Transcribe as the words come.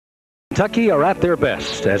Kentucky are at their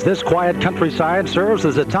best, as this quiet countryside serves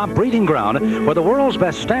as a top breeding ground for the world's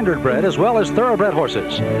best standard bred as well as thoroughbred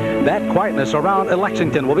horses. That quietness around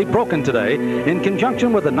Lexington will be broken today in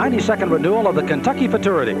conjunction with the 92nd renewal of the Kentucky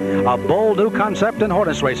Futurity. A bold new concept in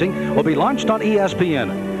harness racing will be launched on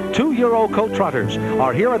ESPN. 2-year-old colt trotters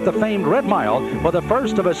are here at the famed Red Mile for the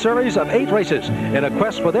first of a series of 8 races in a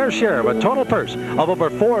quest for their share of a total purse of over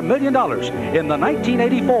 $4 million in the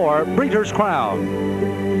 1984 Breeders' Crown.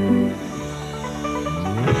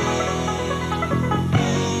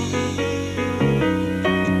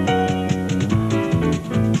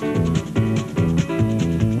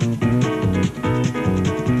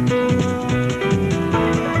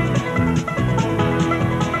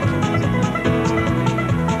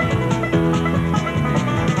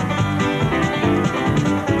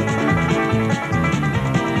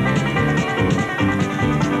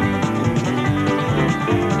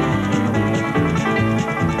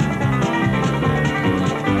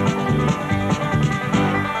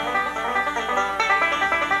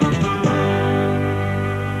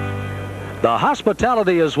 The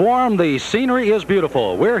hospitality is warm, the scenery is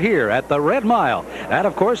beautiful. We're here at the Red Mile. That,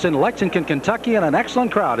 of course, in Lexington, Kentucky, and an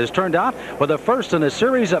excellent crowd has turned out for the first in a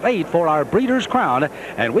series of 8 for our Breeders' Crown,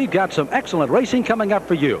 and we've got some excellent racing coming up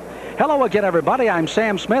for you. Hello again, everybody. I'm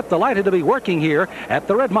Sam Smith, delighted to be working here at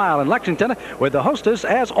the Red Mile in Lexington with the hostess,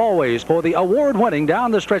 as always, for the award-winning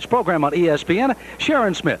Down the Stretch program on ESPN,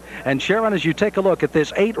 Sharon Smith. And Sharon, as you take a look at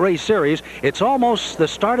this 8-race series, it's almost the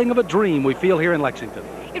starting of a dream we feel here in Lexington.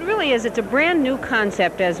 It really is. It's a brand new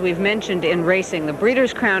concept, as we've mentioned, in racing. The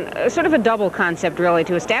Breeders' Crown, sort of a double concept, really,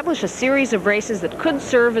 to establish a series of races that could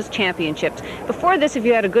serve as championships. Before this, if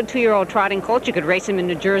you had a good 2-year-old trotting colt, you could race him in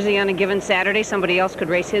New Jersey on a given Saturday. Somebody else could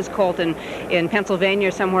race his colt in Pennsylvania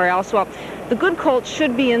or somewhere else. Well, the good colts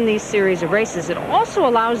should be in these series of races. It also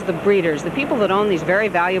allows the breeders, the people that own these very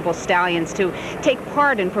valuable stallions, to take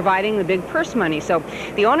part in providing the big purse money. So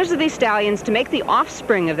the owners of these stallions, to make the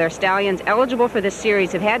offspring of their stallions eligible for this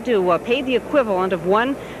series, have had to pay the equivalent of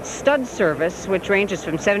one stud service, which ranges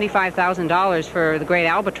from $75,000 for the great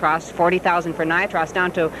albatross, $40,000 for niatros,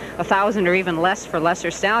 down to $1,000 or even less for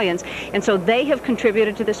lesser stallions. And so they have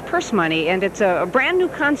contributed to this purse money, and it's a brand new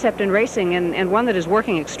concept in racing, and one that is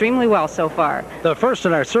working extremely well so far. The first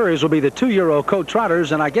in our series will be the 2-year-old colt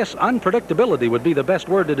trotters, and I guess unpredictability would be the best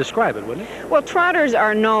word to describe it, wouldn't it? Well, trotters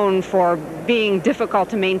are known for being difficult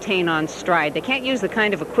to maintain on stride. They can't use the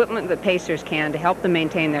kind of equipment that pacers can to help them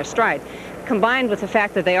maintain their stride. Combined with the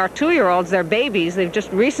fact that they are 2-year-olds, they're babies, they've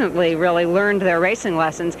just recently really learned their racing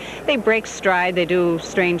lessons. They break stride, they do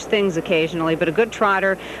strange things occasionally, but a good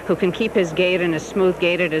trotter who can keep his gait and is smooth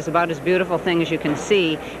gaited is about as beautiful thing as you can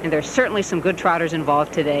see, and there's certainly some good trotters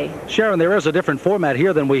involved today. Sharon, there is a different format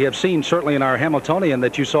here than we have seen certainly in our Hamiltonian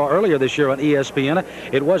that you saw earlier this year on ESPN.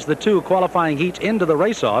 It was the 2 qualifying heats into the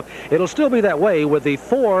race-off. It'll still be that way with the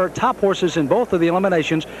 4 top horses in both of the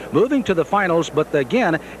eliminations moving to the finals, but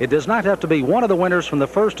again, it does not have to be one of the winners from the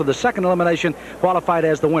first or the second elimination qualified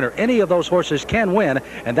as the winner. Any of those horses can win,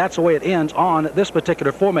 and that's the way it ends on this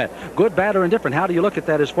particular format. Good, bad, or indifferent, how do you look at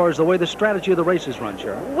that as far as the way the strategy of the race is run,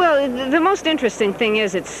 Sharon? Well, the most interesting thing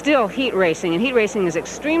is it's still heat racing, and heat racing is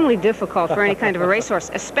extremely difficult for any kind of a racehorse,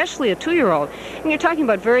 especially a 2-year-old. And you're talking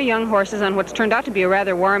about very young horses on what's turned out to be a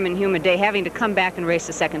rather warm and humid day, having to come back and race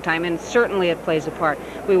a second time, and certainly it plays a part.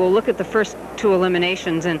 We will look at the first 2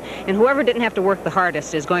 eliminations, and whoever didn't have to work the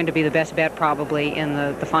hardest is going to be the best bet probably in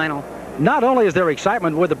the final. Not only is there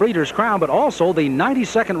excitement with the Breeders' Crown, but also the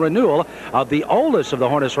 92nd renewal of the oldest of the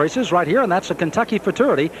harness races right here, and that's the Kentucky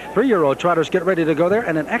Futurity. 3-year-old trotters get ready to go there,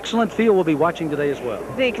 and an excellent field we'll be watching today as well.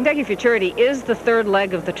 The Kentucky Futurity is the 3rd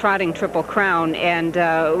leg of the trotting Triple Crown, and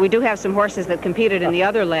we do have some horses that competed in the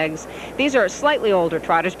other legs. These are slightly older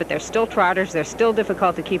trotters, but they're still trotters. They're still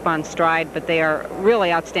difficult to keep on stride, but they are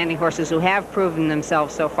really outstanding horses who have proven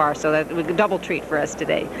themselves so far, so that was a double treat for us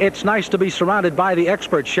today. It's nice to be surrounded by the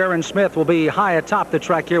experts. Sharon Smith will be high atop the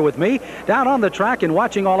track here with me. Down on the track and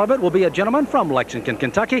watching all of it will be a gentleman from Lexington,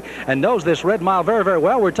 Kentucky, and knows this Red Mile very, very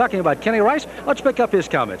well. We're talking about Kenny Rice. Let's pick up his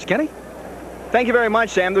comments. Kenny? Thank you very much,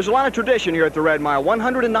 Sam. There's a lot of tradition here at the Red Mile.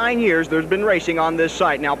 109 years there's been racing on this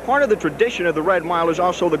site. Now, part of the tradition of the Red Mile is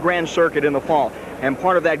also the Grand Circuit in the fall. And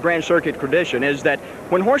part of that Grand Circuit tradition is that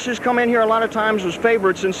when horses come in here a lot of times as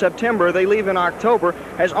favorites in September, they leave in October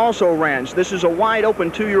as also rans. This is a wide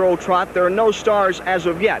open 2-year-old trot. There are no stars as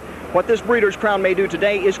of yet. What this Breeders' Crown may do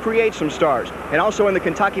today is create some stars. And also in the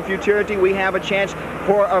Kentucky Futurity, we have a chance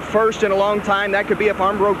for a first in a long time. That could be if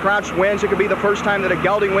Armbro Crouch wins. It could be the first time that a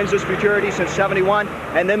gelding wins this Futurity since '71.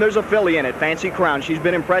 And then there's a filly in it, Fancy Crown. She's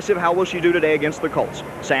been impressive. How will she do today against the colts?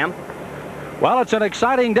 Sam? Well, it's an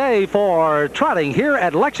exciting day for trotting here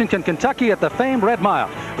at Lexington, Kentucky at the famed Red Mile.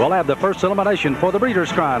 We'll have the first elimination for the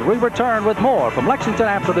Breeders' Crown. We return with more from Lexington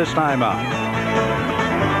after this time out.